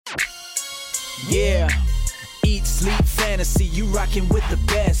Yeah, eat, sleep, fantasy, you rockin' with the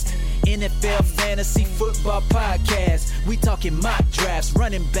best. NFL Fantasy Football Podcast. We talking mock drafts,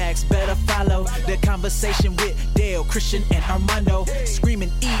 running backs, better follow the conversation with Dale, Christian, and Armando.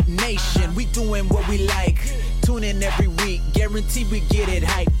 Screaming Eat Nation, we doing what we like. Tune in every week, guarantee we get it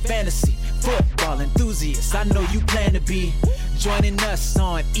hype. Fantasy, football enthusiasts, I know you plan to be joining us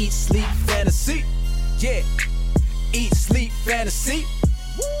on Eat, Sleep, Fantasy. Yeah, Eat, Sleep, Fantasy.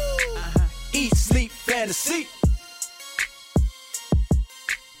 Eat, Sleep, Fantasy.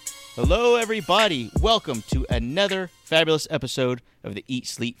 Hello, everybody. Welcome to another fabulous episode of the Eat,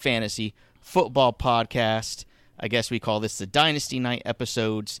 Sleep, Fantasy Football Podcast. I guess we call this the Dynasty Night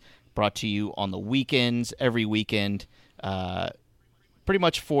episodes, brought to you on the weekends, every weekend, pretty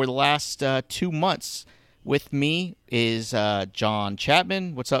much for the last 2 months. With me is John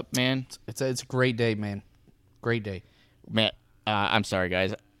Chapman. What's up, man? It's a great day, man. Great day. Man, I'm sorry,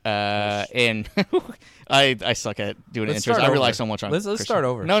 guys. And I suck at doing intros. I rely so much on Let's Christian. start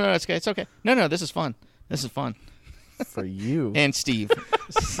over. No, it's okay. No, this is fun. This is fun. For you. And Steve.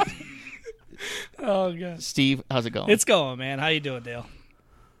 Oh, God. Steve, how's it going? It's going, man. How you doing, Dale?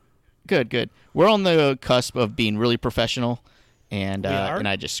 Good. We're on the cusp of being really professional, and are? and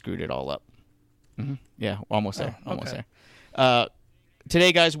I just screwed it all up. Mm-hmm. Yeah, we're almost there. Oh, Almost okay. there.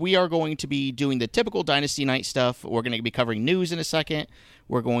 Today, guys, we are going to be doing the typical Dynasty Night stuff. We're going to be covering news in a second.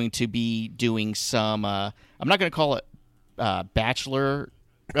 We're going to be doing some, I'm not going to call it Bachelor.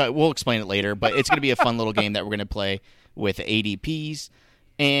 We'll explain it later, but it's going to be a fun little game that we're going to play with ADPs.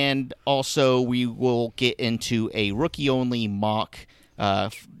 And also, we will get into a rookie-only mock,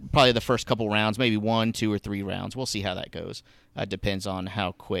 probably the first couple rounds, maybe 1, 2, or 3 rounds. We'll see how that goes. Depends on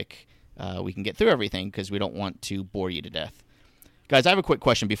how quick we can get through everything, because we don't want to bore you to death. Guys, I have a quick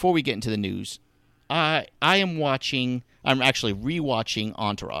question before we get into the news. I'm actually rewatching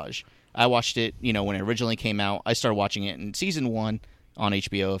Entourage. I watched it, when it originally came out. I started watching it in season 1 on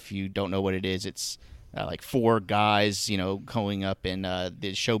HBO. If you don't know what it is, it's like 4 guys, going up in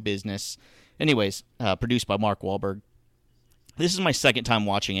the show business. Anyways, produced by Mark Wahlberg. This is my second time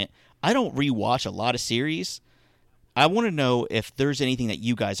watching it. I don't rewatch a lot of series. I want to know if there's anything that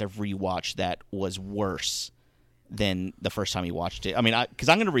you guys have rewatched that was worse than the first time you watched it. I mean, because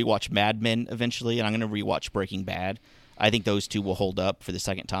I'm going to rewatch Mad Men eventually, and I'm going to rewatch Breaking Bad. I think those two will hold up for the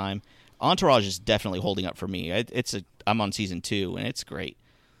second time. Entourage is definitely holding up for me. I'm on season 2, and it's great.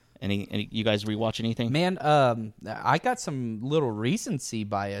 Any you guys rewatch anything? Man, I got some little recency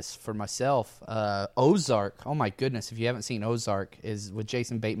bias for myself. Ozark. Oh, my goodness. If you haven't seen Ozark, is with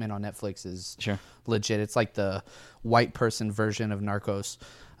Jason Bateman on Netflix, is Sure. legit. It's like the white person version of Narcos.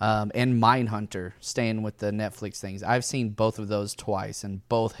 And Mindhunter, staying with the Netflix things. I've seen both of those twice, and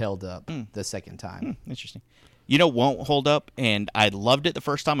both held up the second time. Interesting. Won't hold up, and I loved it the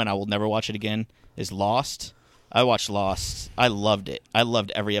first time, and I will never watch it again, is Lost. I watched Lost. I loved it. I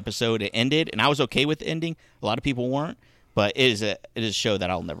loved every episode. It ended, and I was okay with the ending. A lot of people weren't, but it is a show that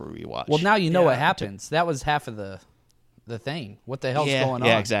I'll never rewatch. Well, now you know what happens. That was half of the thing. What the hell's going on?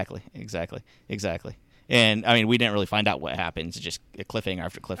 Yeah, exactly. And, I mean, we didn't really find out what happens. It's just a cliffhanger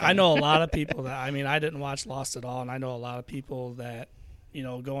after cliffhanger. I know a lot of people that, I didn't watch Lost at all, and I know a lot of people that,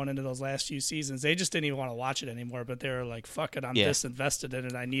 going into those last few seasons, they just didn't even want to watch it anymore, but they were like, fuck it, I'm disinvested in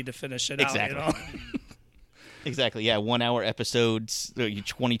it, I need to finish it out, Exactly, yeah, 1 hour episodes,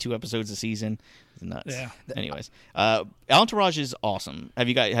 22 episodes a season. It's nuts. Yeah. Anyways, Entourage is awesome. Have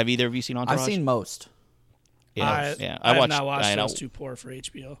either of you seen Entourage? I've seen most. I have not watched it. I was too poor for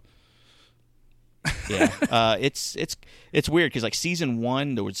HBO. Yeah, it's weird because like season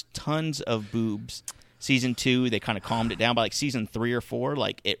 1 there was tons of boobs. Season 2 they kind of calmed it down. By like season 3 or 4,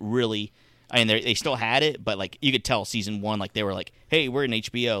 like it really, they still had it, but like you could tell season 1 like they were like, hey, we're in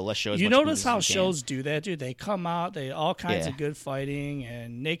HBO, let's show. You notice how shows do that, dude? They come out, they all kinds of good fighting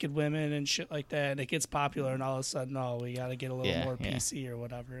and naked women and shit like that, and it gets popular, and all of a sudden, we got to get a little more PC or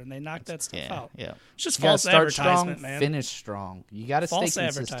whatever, and they knock that stuff out. Yeah, it's just You gotta false start advertisement, strong, man. finish strong. You got to stay False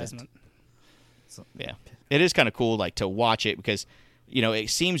consistent. advertisement. Yeah, it is kind of cool, like to watch it because it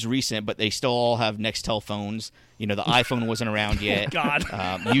seems recent, but they still all have Nextel phones. The iPhone wasn't around yet. Oh, God.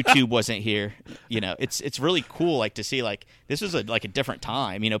 YouTube wasn't here. It's really cool, like to see like this was a different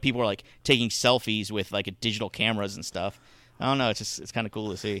time. People were like taking selfies with like digital cameras and stuff. I don't know. It's kind of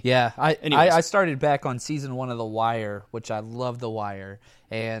cool to see. Yeah, I started back on season 1 of The Wire, which I love The Wire,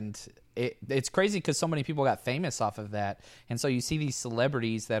 and it's crazy because so many people got famous off of that, and so you see these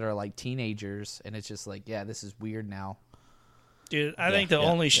celebrities that are like teenagers, and it's just like, yeah, this is weird now. Dude, I think the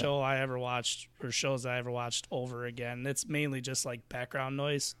only show I ever watched, or shows I ever watched over again, it's mainly just like background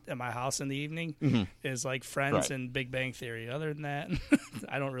noise at my house in the evening, is like Friends and Big Bang Theory. Other than that,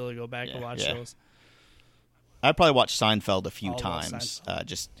 I don't really go back and watch shows. I probably watched Seinfeld a few times,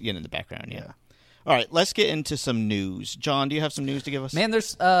 just in the background. Yeah. All right, let's get into some news. John, do you have some news to give us? Man,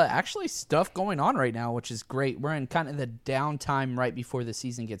 there's actually stuff going on right now, which is great. We're in kind of the downtime right before the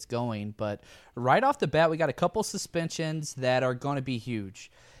season gets going, but right off the bat, we got a couple suspensions that are going to be huge.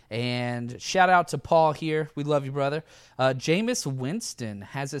 And shout out to Paul here. We love you, brother. Jameis Winston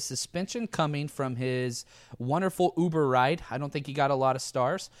has a suspension coming from his wonderful Uber ride. I don't think he got a lot of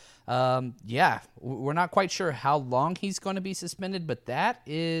stars. We're not quite sure how long he's going to be suspended, but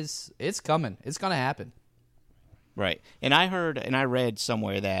it's coming. It's going to happen. Right. And I heard and I read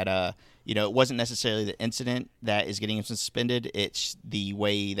somewhere that, it wasn't necessarily the incident that is getting him suspended. It's the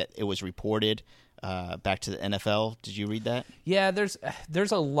way that it was reported back to the NFL. Did you read that? Yeah, there's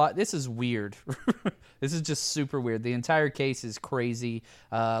a lot. This is weird. This is just super weird. The entire case is crazy.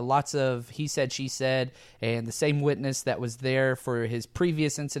 Lots of he said, she said, and the same witness that was there for his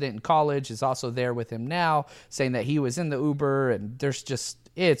previous incident in college is also there with him now, saying that he was in the Uber, and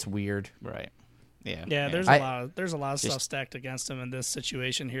it's weird. Right. Yeah. Yeah, there's a lot of stuff stacked against him in this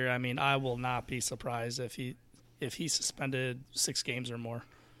situation here. I mean, I will not be surprised if he's suspended 6 games or more.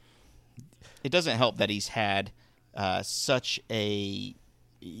 It doesn't help that he's had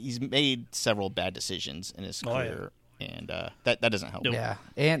he's made several bad decisions in his career, and that doesn't help. Yeah,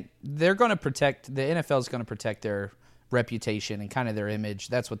 and they're going to protect, the NFL is going to protect their reputation and kind of their image.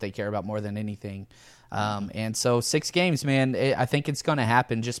 That's what they care about more than anything. And so 6 games, man, I think it's going to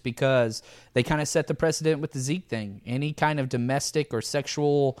happen just because they kind of set the precedent with the Zeke thing. Any kind of domestic or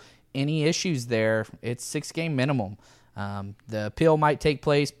sexual, any issues there, it's 6-game minimum. The appeal might take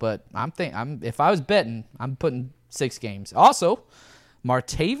place, but if I was betting, I'm putting 6 games. Also,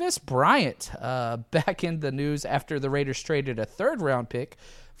 Martavis Bryant back in the news after the Raiders traded a 3rd-round pick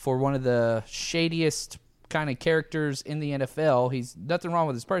for one of the shadiest kind of characters in the NFL. He's nothing wrong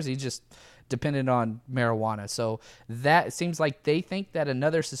with his person. He's just dependent on marijuana. So that seems like they think that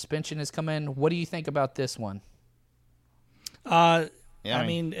another suspension is coming. What do you think about this one? I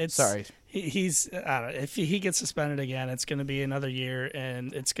mean, it's sorry. He's I don't know, if he gets suspended again, it's going to be another year,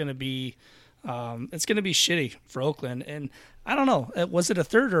 and it's going to be shitty for Oakland. And I don't know, was it a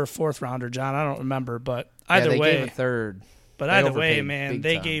 3rd or a 4th rounder, John? I don't remember, but either way, gave a 3rd. But either way, man,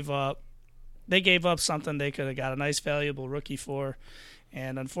 they gave up something they could have got a nice, valuable rookie for.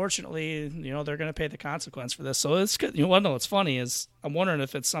 And unfortunately, they're going to pay the consequence for this. So it's good. What's funny is I'm wondering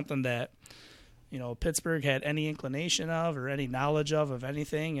if it's something that, Pittsburgh had any inclination of or any knowledge of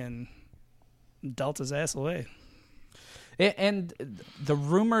anything, and dealt his ass away. And the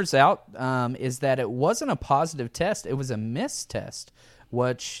rumors out is that it wasn't a positive test. It was a missed test,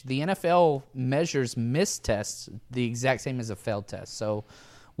 which the NFL measures missed tests the exact same as a failed test. So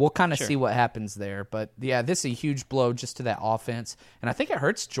we'll kind of see what happens there. But, yeah, this is a huge blow just to that offense. And I think it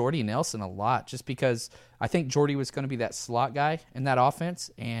hurts Jordy Nelson a lot just because I think Jordy was going to be that slot guy in that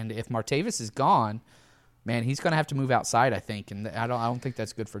offense. And if Martavis is gone, man, he's going to have to move outside, I think. And I don't think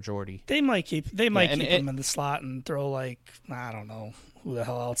that's good for Jordy. They might keep him in the slot and throw, I don't know who the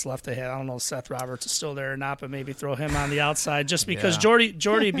hell else left they had. I don't know if Seth Roberts is still there or not, but maybe throw him on the outside just because Jordy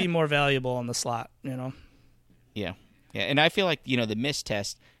would be more valuable in the slot, Yeah. Yeah, and I feel like, the missed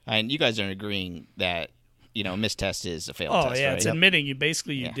test, and you guys are agreeing that, missed test is a failed test, right? Oh, yeah, it's admitting you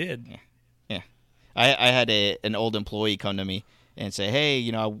did. Yeah. I had an old employee come to me and say,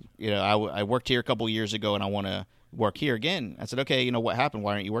 hey, I worked here a couple years ago and I want to work here again. I said, okay, what happened?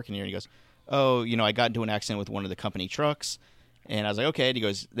 Why aren't you working here? And he goes, oh, I got into an accident with one of the company trucks. And I was like, okay. And he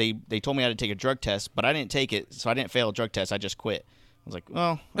goes, they told me I had to take a drug test, but I didn't take it, so I didn't fail a drug test. I just quit. I was like,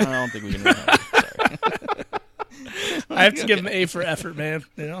 well, I don't think we can really help you. Sorry. I have to give him A for effort, man.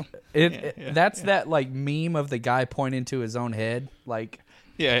 That's that meme of the guy pointing to his own head,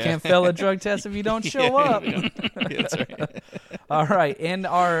 can't fail a drug test if you don't show up. That's right. All right, in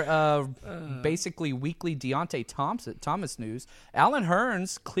our basically weekly Deontay Thomas news, Alan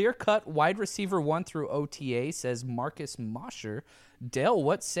Hearns, clear-cut wide receiver 1 through OTA, says Marcus Mosher. Dale,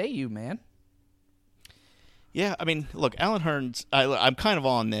 what say you, man? Yeah, I mean, look, Alan Hearns, I'm kind of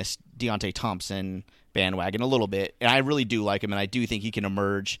on this Deontay Thompson bandwagon a little bit, and I really do like him, and I do think he can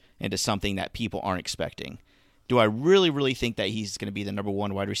emerge into something that people aren't expecting. Do I really, really think that he's going to be the number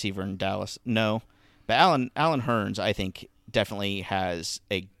 1 wide receiver in Dallas? No. But Alan Hearns, I think, definitely has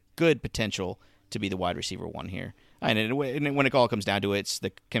a good potential to be the wide receiver 1 here. And when it all comes down to it, it's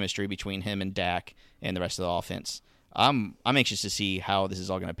the chemistry between him and Dak and the rest of the offense. I'm anxious to see how this is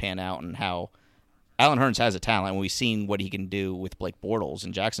all going to pan out and how Allen Hurns has a talent, and we've seen what he can do with Blake Bortles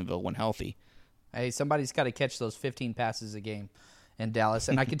in Jacksonville when healthy. Hey, somebody's got to catch those 15 passes a game in Dallas.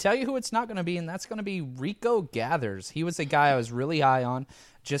 And I can tell you who it's not going to be, and that's going to be Rico Gathers. He was a guy I was really high on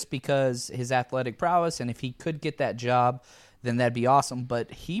just because his athletic prowess, and if he could get that job, then that'd be awesome. But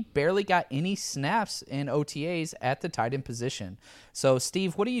he barely got any snaps in OTAs at the tight end position. So,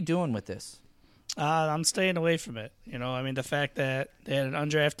 Steve, what are you doing with this? I'm staying away from it. I mean, the fact that they had an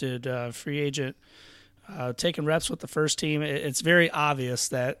undrafted free agent taking reps with the first team, it's very obvious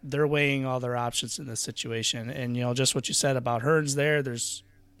that they're weighing all their options in this situation. And, just what you said about Hurns there's,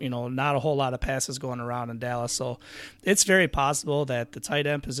 not a whole lot of passes going around in Dallas. So it's very possible that the tight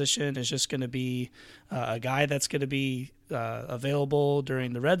end position is just going to be a guy that's going to be available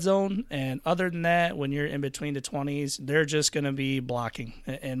during the red zone. And other than that, when you're in between the 20s, they're just going to be blocking,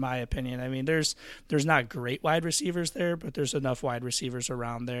 in my opinion. I mean, there's not great wide receivers there, but there's enough wide receivers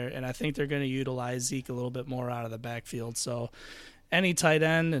around there. And I think they're going to utilize Zeke a little bit more out of the backfield. So any tight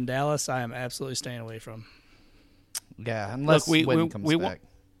end in Dallas, I am absolutely staying away from. Yeah, unless Witten comes back.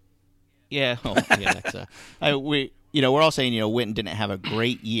 Yeah, that's we're all saying Witten didn't have a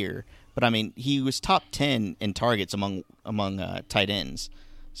great year, but I mean he was top 10 in targets among tight ends.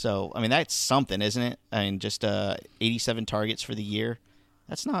 So I mean that's something, isn't it? I mean just 87 targets for the year.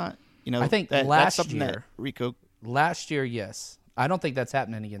 That's not I think last year Rico. Last year, yes. I don't think that's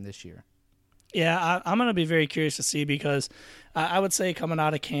happening again this year. Yeah, I'm going to be very curious to see because I would say coming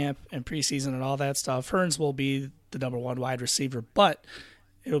out of camp and preseason and all that stuff, Hurns will be the number one wide receiver, but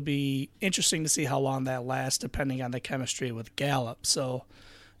it'll be interesting to see how long that lasts depending on the chemistry with Gallup. So,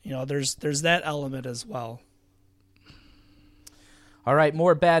 there's that element as well. All right,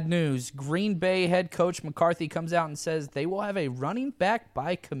 more bad news. Green Bay head coach McCarthy comes out and says they will have a running back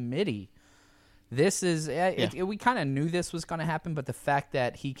by committee. This is we kind of knew this was going to happen, but the fact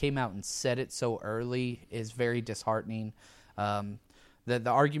that he came out and said it so early is very disheartening. The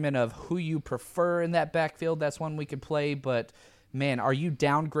argument of who you prefer in that backfield, that's one we could play, but man, are you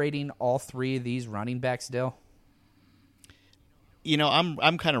downgrading all three of these running backs, Dale?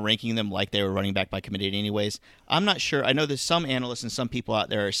 I'm kind of ranking them like they were running back by committee anyways. I'm not sure. I know there's some analysts and some people out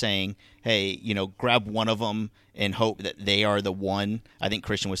there are saying, hey, grab one of them and hope that they are the one. I think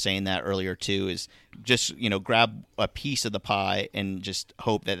Christian was saying that earlier too, is just, grab a piece of the pie and just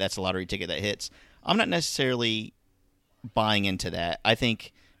hope that that's a lottery ticket that hits. I'm not necessarily buying into that. I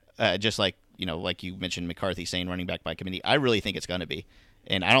think just like you mentioned McCarthy saying running back by committee, I really think it's going to be.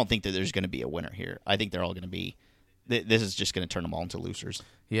 And I don't think that there's going to be a winner here. I think they're all going to be – this is just going to turn them all into losers.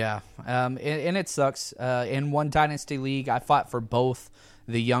 Yeah, and it sucks. In one Dynasty league, I fought for both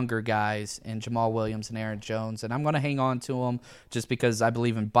the younger guys in Jamal Williams and Aaron Jones, and I'm going to hang on to them just because I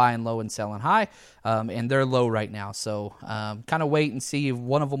believe in buying low and selling high, and they're low right now. So kind of wait and see if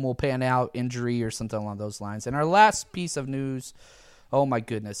one of them will pan out, injury or something along those lines. And our last piece of news – oh, my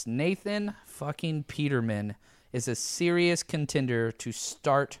goodness. Nathan fucking Peterman is a serious contender to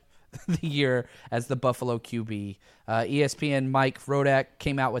start the year as the Buffalo QB. ESPN Mike Rodak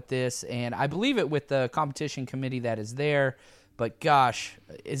came out with this, and I believe it with the competition committee that is there. But, gosh,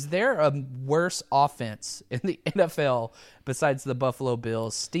 is there a worse offense in the NFL besides the Buffalo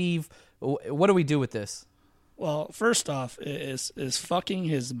Bills? Steve, what do we do with this? Well, first off, is fucking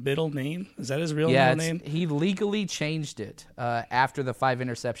his middle name? Is that his real middle name? He legally changed it after the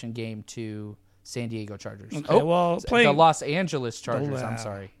 5-interception game to San Diego Chargers. Okay, the Los Angeles Chargers. I'm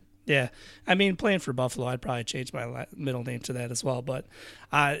sorry. Yeah, I mean, playing for Buffalo, I'd probably change my middle name to that as well. But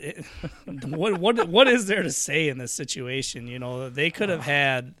what is there to say in this situation? They could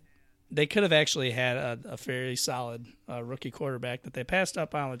have actually had a fairly solid rookie quarterback that they passed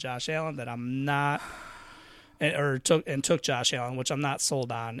up on with Josh Allen. That I'm not. Took Josh Allen, which I'm not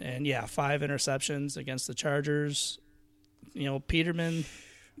sold on. And, 5 interceptions against the Chargers. Peterman,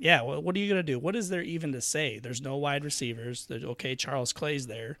 what are you going to do? What is there even to say? There's no wide receivers. Okay, Charles Clay's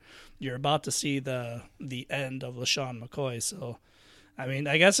there. You're about to see the end of LaShawn McCoy. So, I mean,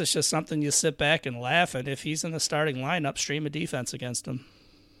 I guess it's just something you sit back and laugh at. If he's in the starting lineup, stream a defense against him.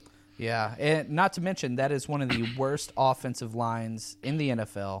 Yeah, and not to mention that is one of the worst offensive lines in the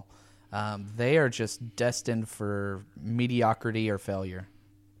NFL. They are just destined for mediocrity or failure.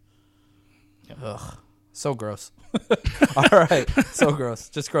 Ugh, so gross. All right, so gross.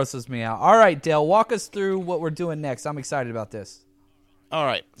 Just grosses me out. All right, Dale, walk us through what we're doing next. I'm excited about this. All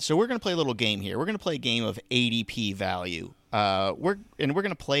right, so we're going to play a little game here. We're going to play a game of ADP value. We're going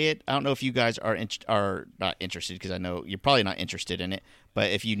to play it. I don't know if you guys are not interested because I know you're probably not interested in it.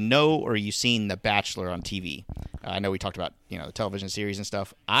 But if you know or you've seen The Bachelor on TV, I know we talked about the television series and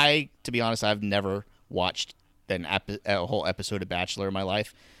stuff. To be honest, I've never watched a whole episode of Bachelor in my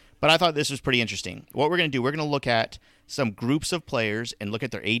life. But I thought this was pretty interesting. What we're going to do, we're going to look at some groups of players and look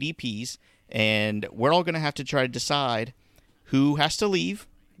at their ADPs, and we're all going to have to try to decide who has to leave,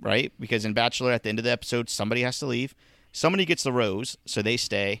 right? Because in Bachelor, at the end of the episode, somebody has to leave. Somebody gets the rose, so they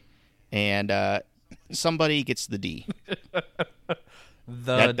stay, and somebody gets the D.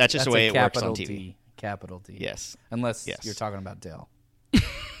 That's just the way it works on TV. Capital D. Yes. Unless you're talking about Dale.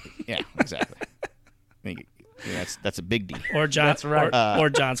 Yeah, exactly. I mean, that's a big D. Or John, That's right. Or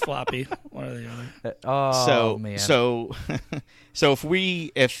John's floppy. One or the other. Man. So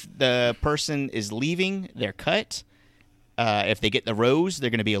if the person is leaving, they're cut. If they get the rose, they're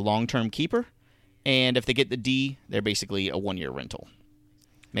going to be a long-term keeper. And if they get the D, they're basically a 1-year rental.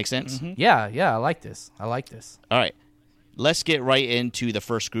 Make sense? Mm-hmm. Yeah, I like this. All right. Let's get right into the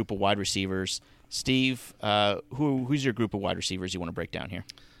first group of wide receivers. Steve, who's your group of wide receivers you want to break down here?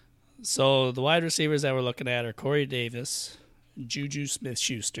 So the wide receivers that we're looking at are Corey Davis, Juju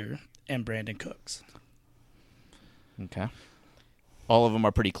Smith-Schuster, and Brandon Cooks. Okay. All of them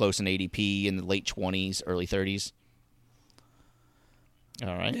are pretty close in ADP, in the late 20s, early 30s.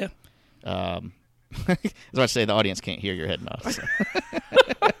 All right. Yeah. I was about to say the audience can't hear your head nod. So.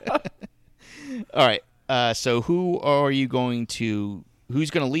 All right. So who's going to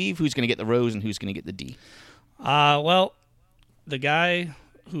leave, who's going to get the rose, and who's going to get the D? Well, the guy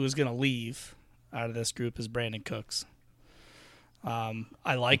who is going to leave out of this group is Brandon Cooks.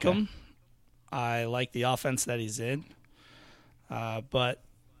 I like him. I like the offense that he's in. But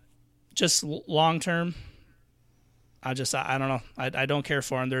just long term, I don't know. I don't care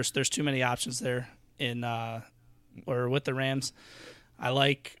for him. There's too many options there with the Rams. I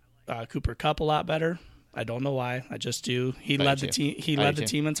like Cooper Kupp a lot better. I don't know why. I just do. He led the team. He led the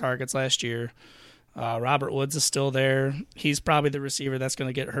team in targets last year. Robert Woods is still there. He's probably the receiver that's going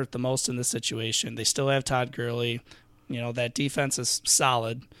to get hurt the most in this situation. They still have Todd Gurley. That defense is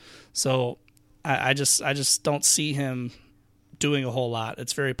solid. So I just don't see him doing a whole lot.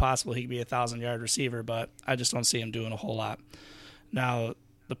 It's very possible he could be a 1,000-yard receiver, but I just don't see him doing a whole lot. Now,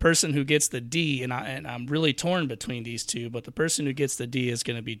 the person who gets the D, and I'm really torn between these two, but the person who gets the D is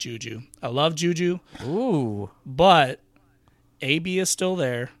going to be Juju. I love Juju. Ooh. But AB is still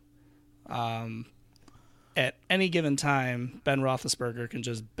there. At any given time, Ben Roethlisberger can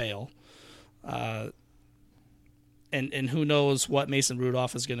just bail. And who knows what Mason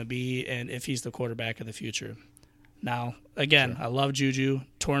Rudolph is going to be and if he's the quarterback of the future. Now, again, I love Juju,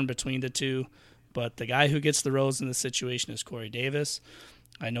 torn between the two, but the guy who gets the rose in this situation is Corey Davis.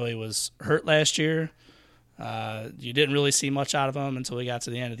 I know he was hurt last year. You didn't really see much out of him until we got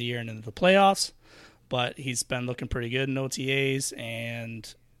to the end of the year and into the playoffs, but he's been looking pretty good in OTAs,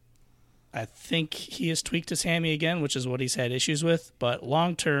 and I think he has tweaked his hammy again, which is what he's had issues with. But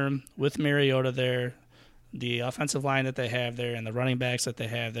long-term, with Mariota there, the offensive line that they have there, and the running backs that they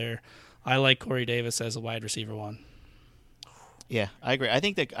have there, I like Corey Davis as a wide receiver one. Yeah, I agree. I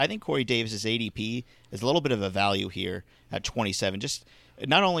think Corey Davis's ADP is a little bit of a value here at 27. Just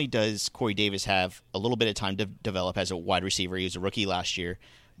not only does Corey Davis have a little bit of time to develop as a wide receiver, he was a rookie last year,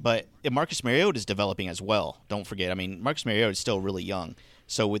 but Marcus Mariota is developing as well. Don't forget, Marcus Mariota is still really young.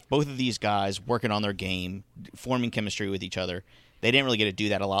 So with both of these guys working on their game, forming chemistry with each other, they didn't really get to do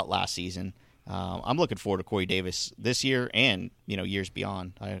that a lot last season. I'm looking forward to Corey Davis this year and years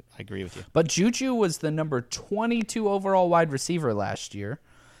beyond. I agree with you. But Juju was the number 22 overall wide receiver last year,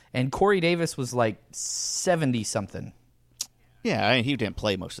 and Corey Davis was like 70-something. Yeah, he didn't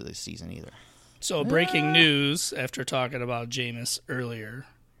play most of this season either. So breaking news, after talking about Jameis earlier,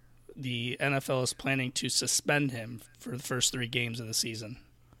 the NFL is planning to suspend him for the first 3 games of the season.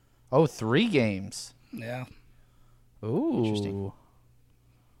 Oh, 3 games. Yeah. Ooh. Interesting.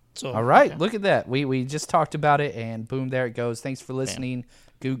 So, all right, look at that. We just talked about it, and boom, there it goes. Thanks for listening,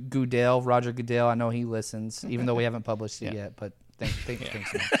 Roger Goodell. I know he listens, even though we haven't published it yet. But thanks,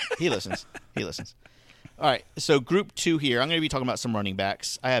 man. He listens. All right, so group 2 here. I'm going to be talking about some running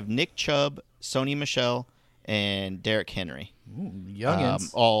backs. I have Nick Chubb, Sony Michel, and Derrick Henry. Ooh,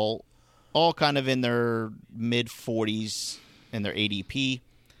 youngins. All kind of in their mid-40s in their ADP.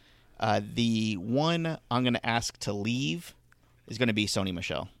 The one I'm going to ask to leave is going to be Sony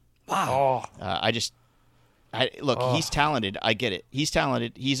Michel. Wow. He's talented. I get it. He's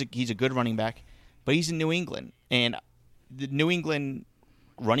talented. He's a good running back, but he's in New England, and the New England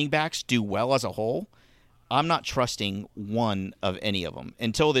running backs do well as a whole. I'm not trusting one of any of them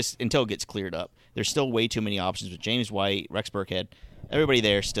until it gets cleared up. There's still way too many options with James White, Rex Burkhead, everybody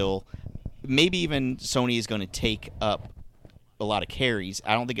there still. Maybe even Sony is going to take up a lot of carries.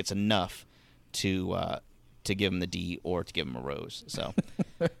 I don't think it's enough to give him the D or to give him a rose. So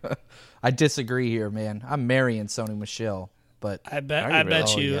I disagree here, man. I'm marrying Sony Michel. But I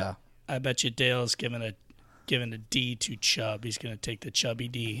bet you Dale's giving a D to Chubb. He's going to take the chubby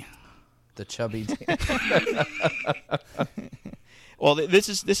D. The chubby D. Well, this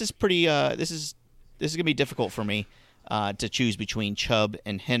is pretty. This is going to be difficult for me to choose between Chubb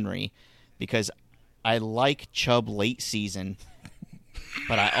and Henry because I like Chubb late season,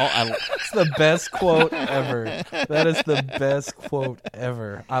 but It's the best quote ever. That is the best quote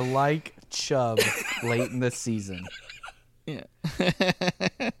ever. I like Chubb late in the season. Yeah.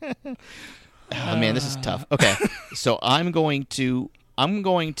 Oh man, this is tough. Okay, so I'm going to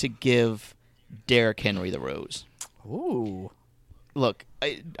give Derrick Henry the rose. Ooh. Look,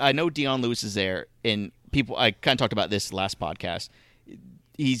 I know Deion Lewis is there, and people. I kind of talked about this last podcast.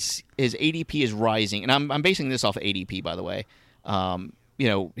 His ADP is rising, and I'm basing this off of ADP, by the way.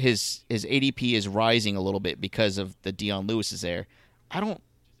 His ADP is rising a little bit because of the Deion Lewis is there.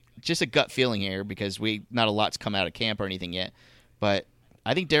 Just a gut feeling here because not a lot's come out of camp or anything yet, but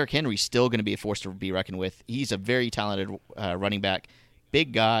I think Derrick Henry's still going to be a force to be reckoned with. He's a very talented running back,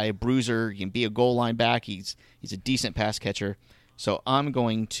 big guy, bruiser. He can be a goal line back. He's a decent pass catcher. So I'm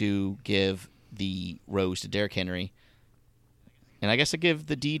going to give the rose to Derrick Henry, and I guess I give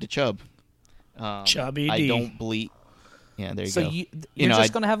the D to Chubb. Chubby D. I don't believe. Yeah, there you go. So you're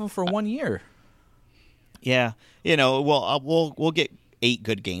just going to have him for 1 year. Yeah, we'll get 8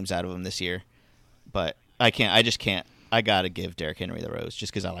 good games out of him this year, but I just can't. I got to give Derrick Henry the rose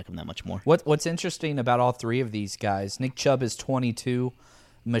just because I like him that much more. What's interesting about all three of these guys, Nick Chubb is 22,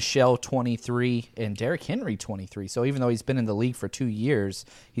 Michelle 23, and Derrick Henry 23. So even though he's been in the league for 2 years,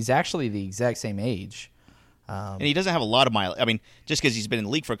 he's actually the exact same age. And he doesn't have a lot of mileage. I mean, just because he's been in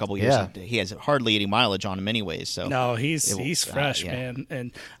the league for a couple of years, he has hardly any mileage on him anyways. So no, he's fresh, man.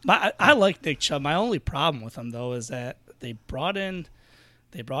 And I like Nick Chubb. My only problem with him though is that they brought in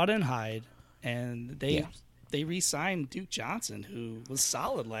Hyde, and they re-signed Duke Johnson, who was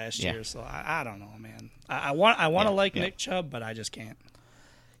solid last year. So I don't know, man. I want to like Nick Chubb, but I just can't.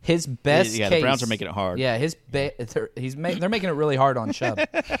 His best case, the Browns are making it hard. Yeah, they're making it really hard on Chubb.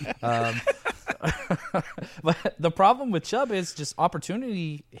 But the problem with Chubb is just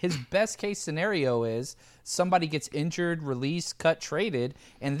opportunity. His best case scenario is somebody gets injured, released, cut, traded,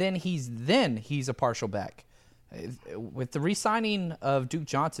 and then he's a partial back. With the re-signing of Duke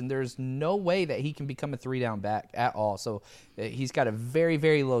Johnson, there's no way that he can become a 3-down back at all. So he's got a very,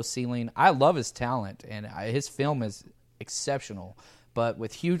 very low ceiling. I love his talent, and his film is exceptional. But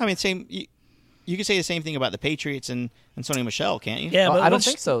with huge, I mean, you could say the same thing about the Patriots and Sony Michel, can't you? Yeah, but I don't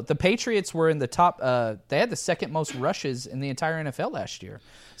think so. The Patriots were in the top. They had the second most rushes in the entire NFL last year.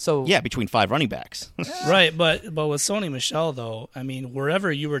 So yeah, between 5 running backs. Right, but with Sony Michel though, I mean, wherever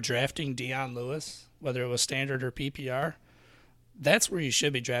you were drafting Deion Lewis, whether it was standard or PPR, that's where you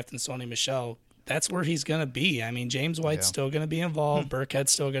should be drafting Sony Michel. That's where he's going to be. I mean, James White's still going to be involved.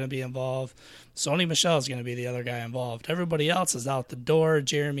 Burkhead's still going to be involved. Sony Michel is going to be the other guy involved. Everybody else is out the door.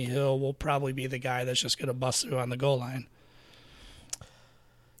 Jeremy Hill will probably be the guy that's just going to bust through on the goal line.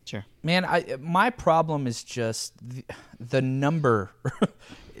 Sure. Man, my problem is just the number.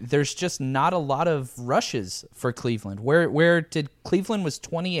 There's just not a lot of rushes for Cleveland. Where did Cleveland was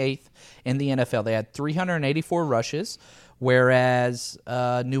 28th in the NFL? They had 384 rushes, whereas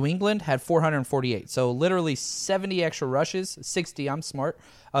New England had 448. So literally 70 extra rushes, 60. I'm smart,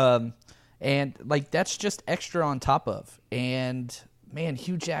 and like that's just extra on top of. And man,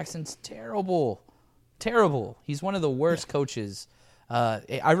 Hugh Jackson's terrible. He's one of the worst coaches.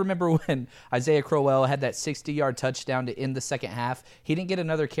 I remember when Isaiah Crowell had that 60-yard touchdown to end the second half. He didn't get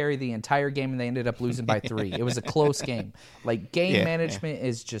another carry the entire game, and they ended up losing by 3. It was a close game. Like, game management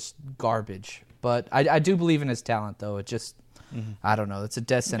is just garbage. But I do believe in his talent, though. It just, I don't know. It's a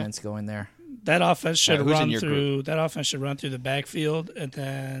death sentence going there. That offense should run through the backfield, and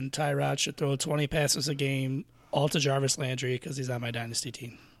then Tyrod should throw 20 passes a game, all to Jarvis Landry because he's on my Dynasty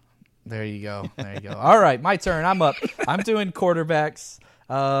team. There you go. All right, my turn. I'm up. I'm doing quarterbacks.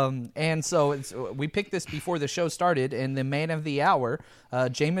 And so we picked this before the show started, and the man of the hour,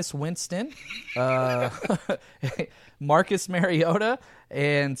 Jameis Winston, Marcus Mariota,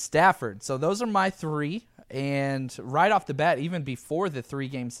 and Stafford. So those are my 3. And right off the bat, even before the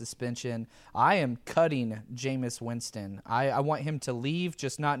 3-game suspension, I am cutting Jameis Winston. I want him to leave,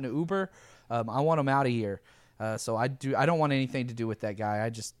 just not in an Uber. I want him out of here. So I don't want anything to do with that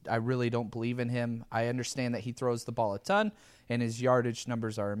guy. I really don't believe in him. I understand that he throws the ball a ton, and his yardage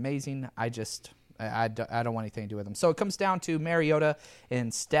numbers are amazing. I don't want anything to do with him. So it comes down to Mariota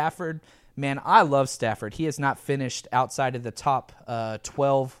and Stafford. Man, I love Stafford. He has not finished outside of the top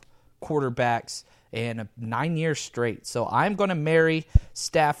 12 quarterbacks and 9 years straight. So I'm going to marry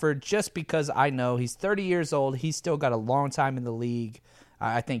Stafford just because I know he's 30 years old. He's still got a long time in the league.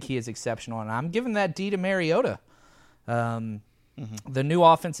 I think he is exceptional, and I'm giving that D to Mariota. The new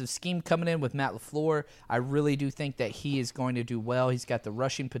offensive scheme coming in with Matt LaFleur, I really do think that he is going to do well. He's got the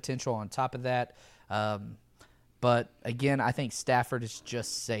rushing potential on top of that. But, again, I think Stafford is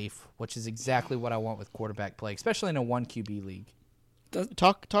just safe, which is exactly what I want with quarterback play, especially in a 1 QB league.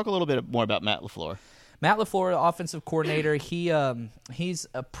 Talk a little bit more about Matt LaFleur. Matt LaFleur, offensive coordinator, he's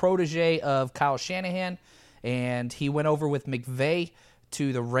a protege of Kyle Shanahan, and he went over with McVay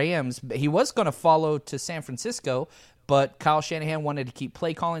to the Rams. He was going to follow to San Francisco, but Kyle Shanahan wanted to keep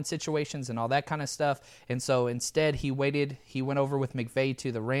play calling situations and all that kind of stuff. And so instead he waited. He went over with McVay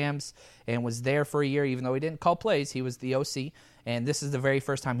to the Rams and was there for a year, even though he didn't call plays. He was the OC. And this is the very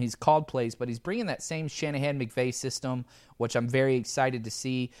first time he's called plays, but he's bringing that same Shanahan-McVay system, which I'm very excited to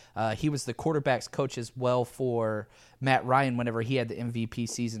see. He was the quarterback's coach as well for Matt Ryan whenever he had the MVP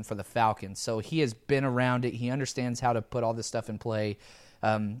season for the Falcons. So he has been around it. He understands how to put all this stuff in play.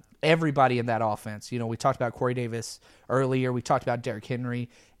 Everybody in that offense, we talked about Corey Davis earlier. We talked about Derrick Henry.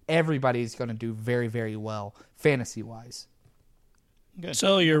 Everybody's going to do very, very well fantasy-wise. Good.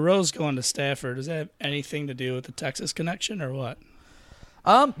 So your Rose going to Stafford, does that have anything to do with the Texas connection or what?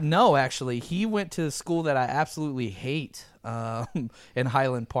 No, actually. He went to the school that I absolutely hate in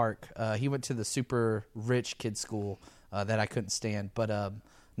Highland Park. He went to the super rich kid school that I couldn't stand. But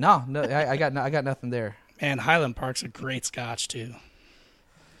no, I got nothing there. Man, Highland Park's a great scotch too.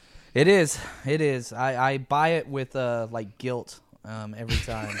 It is. I buy it with guilt every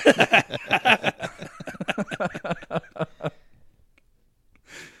time.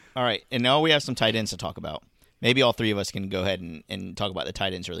 All right, and now we have some tight ends to talk about. Maybe all three of us can go ahead and talk about the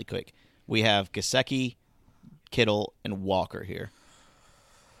tight ends really quick. We have Gesicki, Kittle, and Walker here.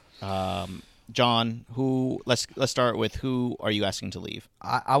 John, let's start with who are you asking to leave?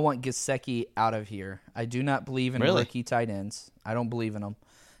 I want Gesicki out of here. I do not believe in rookie tight ends. I don't believe in them.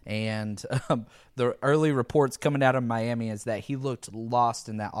 And the early reports coming out of Miami is that he looked lost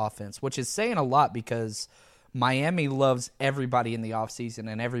in that offense, which is saying a lot because Miami loves everybody in the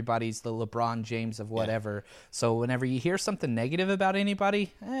offseason, and everybody's the LeBron James of whatever. Yeah. So whenever you hear something negative about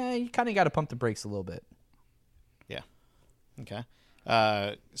anybody, you kind of got to pump the brakes a little bit. Yeah. Okay.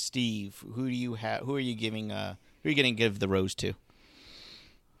 Steve, who do you have? Who are you giving? Who are you going to give the rose to?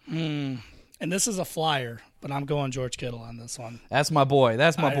 And this is a flyer, but I'm going George Kittle on this one. That's my boy.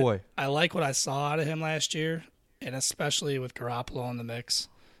 Boy. I like what I saw out of him last year, and especially with Garoppolo in the mix.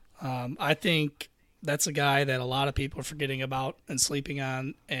 I think that's a guy that a lot of people are forgetting about and sleeping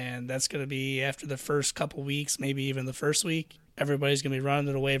on, and that's going to be after the first couple weeks, maybe even the first week, everybody's going to be running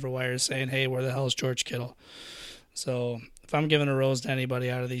to the waiver wire saying, hey, where the hell is George Kittle? So if I'm giving a rose to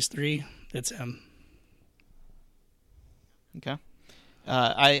anybody out of these three, it's him. Okay.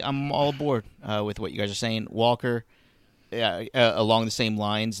 I'm all aboard with what you guys are saying. Walker, along the same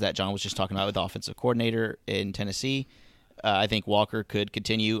lines that John was just talking about with the offensive coordinator in Tennessee, I think Walker could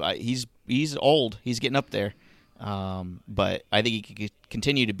continue. He's old. He's getting up there. But I think he could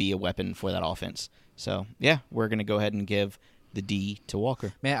continue to be a weapon for that offense. So, yeah, we're going to go ahead and give the D to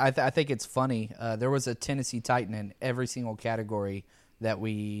Walker. Man, I think it's funny. There was a Tennessee Titan in every single category that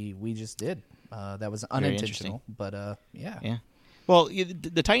we just did. That was unintentional. But, yeah. Yeah. Well,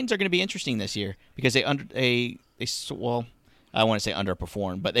 the Titans are going to be interesting this year because I want to say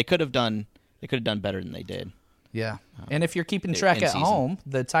underperformed, but they could have done better than they did. Yeah. And if you're keeping track at home,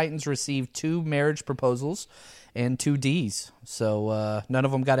 the Titans received 2 marriage proposals and 2 Ds. So none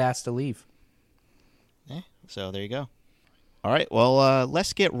of them got asked to leave. Yeah. So there you go. All right. Well,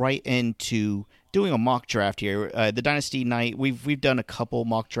 let's get right into doing a mock draft here. The Dynasty Night, we've done a couple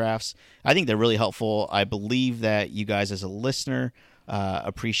mock drafts. I think they're really helpful. I believe that you guys as a listener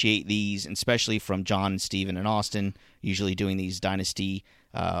appreciate these, especially from John, Steven, and Austin, usually doing these Dynasty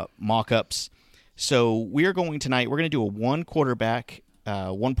mock-ups. So we're going to do a 1 quarterback,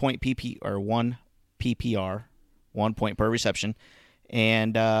 1 point PP or 1 PPR, 1 point per reception,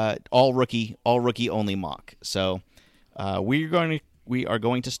 and all rookie only mock. So we are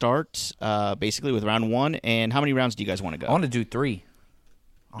going to start basically with round 1. And how many rounds do you guys want to go? I want to do 3.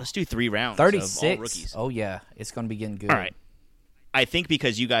 Let's do 3 rounds. 36. Of all rookies. Oh yeah, it's going to be getting good. All right. I think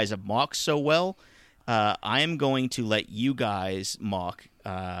because you guys have mocked so well, I am going to let you guys mock,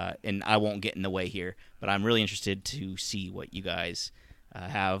 and I won't get in the way here, but I'm really interested to see what you guys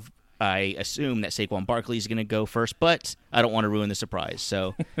have. I assume that Saquon Barkley is going to go first, but I don't want to ruin the surprise.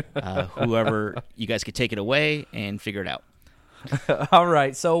 So whoever, you guys could take it away and figure it out. All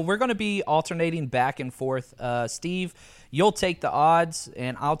right, so we're going to be alternating back and forth. Steve, you'll take the odds,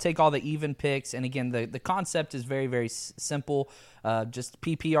 and I'll take all the even picks. And again, the concept is very, very simple. Just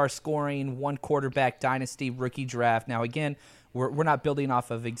PPR scoring, one quarterback dynasty rookie draft. Now, again, we're not building off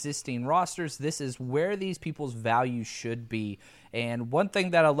of existing rosters. This is where these people's value should be. And one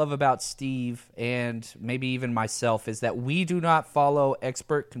thing that I love about Steve and maybe even myself is that we do not follow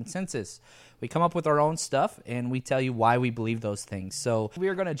expert consensus. We come up with our own stuff, and we tell you why we believe those things. So we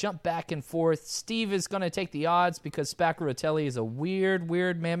are going to jump back and forth. Steve is going to take the odds because Spaccaratelli is a weird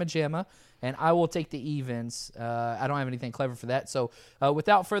mamma jamma, and I will take the evens. I don't have anything clever for that. So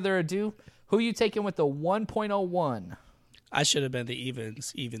without further ado, who are you taking with the 1.01? I should have been the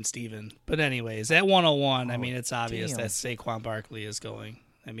even Steven. But anyways, at 101, I mean, it's obvious that Saquon Barkley is going.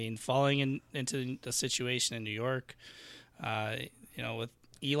 I mean, falling into the situation in New York, with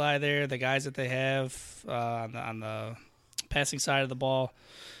Eli there, the guys that they have on the passing side of the ball,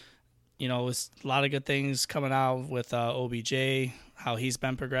 it's a lot of good things coming out with OBJ, how he's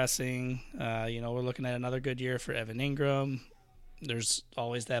been progressing. We're looking at another good year for Evan Ingram. There's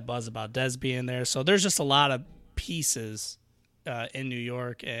always that buzz about Dez being there. So there's just a lot of pieces in New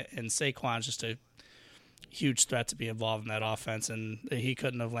York, and Saquon's just a huge threat to be involved in that offense, and he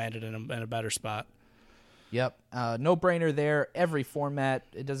couldn't have landed in a better spot. Yep. No-brainer there. Every format,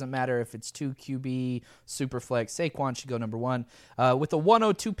 it doesn't matter if it's 2 QB, Superflex, Saquon should go number 1. With the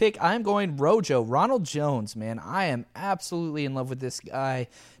 102 pick, I'm going Rojo, Ronald Jones, man. I am absolutely in love with this guy.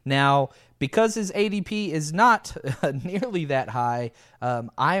 Now, because his ADP is not nearly that high,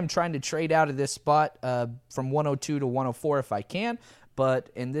 I am trying to trade out of this spot from 102 to 104 if I can. But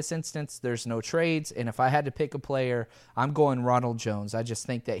in this instance, there's no trades. And if I had to pick a player, I'm going Ronald Jones. I just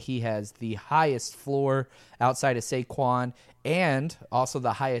think that he has the highest floor outside of Saquon and also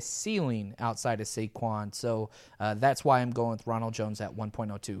the highest ceiling outside of Saquon. So that's why I'm going with Ronald Jones at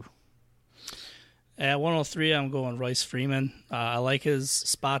 1.02. At 103, I'm going Royce Freeman. I like his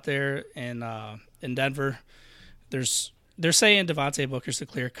spot there in Denver. They're saying Devontae Booker's the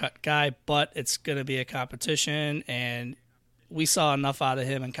clear-cut guy, but it's going to be a competition, and we saw enough out of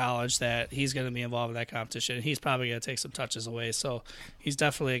him in college that he's going to be involved in that competition. He's probably going to take some touches away, so he's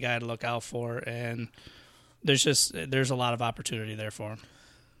definitely a guy to look out for, and there's a lot of opportunity there for him.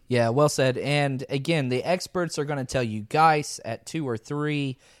 Yeah, well said. And again, the experts are going to tell you Geis at 2 or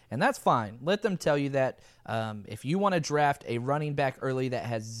 3, and that's fine. Let them tell you that if you want to draft a running back early that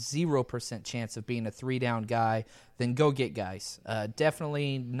has 0% chance of being a 3-down guy, then go get Geis.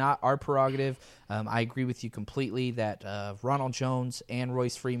 Definitely not our prerogative. I agree with you completely that Ronald Jones and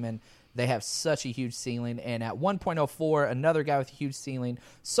Royce Freeman, they have such a huge ceiling. And at 1.04, another guy with a huge ceiling,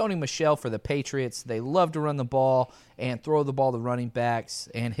 Sony Michel for the Patriots. They love to run the ball and throw the ball to running backs,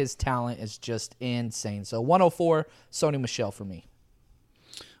 and his talent is just insane. So 104, Sony Michel for me.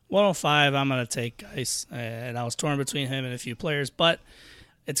 105, I'm going to take Geis, and I was torn between him and a few players, but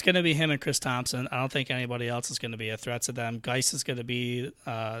it's going to be him and Chris Thompson. I don't think anybody else is going to be a threat to them. Geis is going to be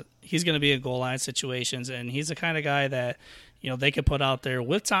he's going to be in goal line situations, and he's the kind of guy that they could put out there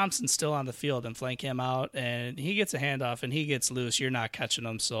with Thompson still on the field and flank him out, and he gets a handoff and he gets loose. You're not catching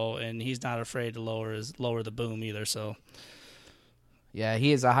him, and he's not afraid to lower the boom either. So. Yeah,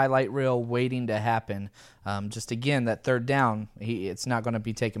 he is a highlight reel waiting to happen. Just again, that third down, it's not going to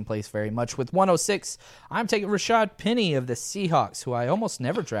be taking place very much. With 106, I'm taking Rashad Penny of the Seahawks, who I almost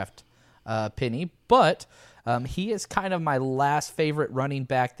never draft Penny, but he is kind of my last favorite running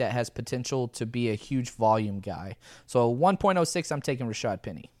back that has potential to be a huge volume guy. So 1.06, I'm taking Rashad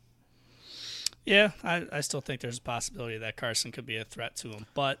Penny. Yeah, I still think there's a possibility that Carson could be a threat to him,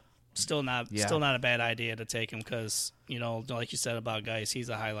 but still not a bad idea to take him because, like you said about Geis, he's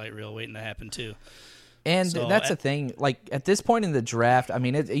a highlight reel waiting to happen too. And so, that's the thing. Like at this point in the draft, I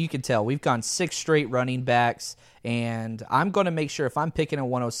mean, you can tell we've gone 6 straight running backs, and I'm going to make sure if I'm picking a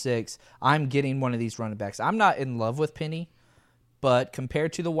 106, I'm getting one of these running backs. I'm not in love with Penny, but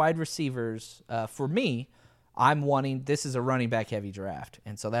compared to the wide receivers, for me, I'm wanting this is a running back heavy draft,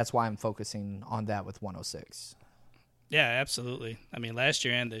 and so that's why I'm focusing on that with 106. Yeah, absolutely. I mean, last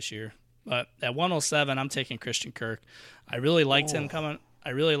year and this year. But at 107, I'm taking Christian Kirk. I really liked him coming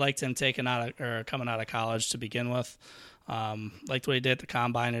out of college to begin with. Liked what he did at the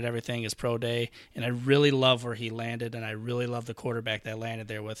combine and everything, his pro day, and I really love where he landed, and I really love the quarterback that landed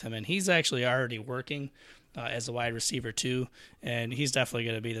there with him. And he's actually already working as a wide receiver too, and he's definitely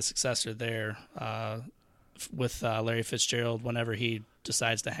going to be the successor there with Larry Fitzgerald whenever he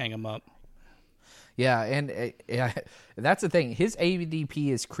decides to hang him up. Yeah, and that's the thing. His ADP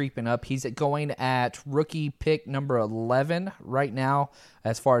is creeping up. He's going at rookie pick number 11 right now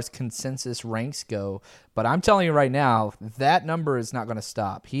as far as consensus ranks go. But I'm telling you right now, that number is not going to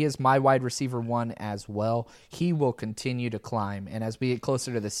stop. He is my wide receiver 1 as well. He will continue to climb. And as we get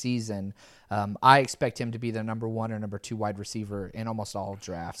closer to the season, I expect him to be the number 1 or number 2 wide receiver in almost all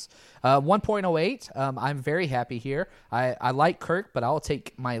drafts. 1.08, I'm very happy here. I like Kirk, but I'll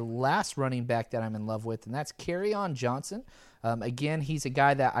take my last running back that I'm in love with, and that's Kerryon Johnson. Again, he's a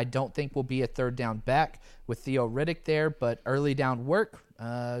guy that I don't think will be a third down back with Theo Riddick there, but early down work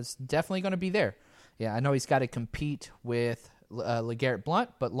is definitely going to be there. Yeah, I know he's got to compete with LeGarrette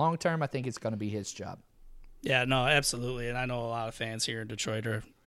Blount, but long term, I think it's going to be his job. Yeah, no, absolutely. And I know a lot of fans here in Detroit are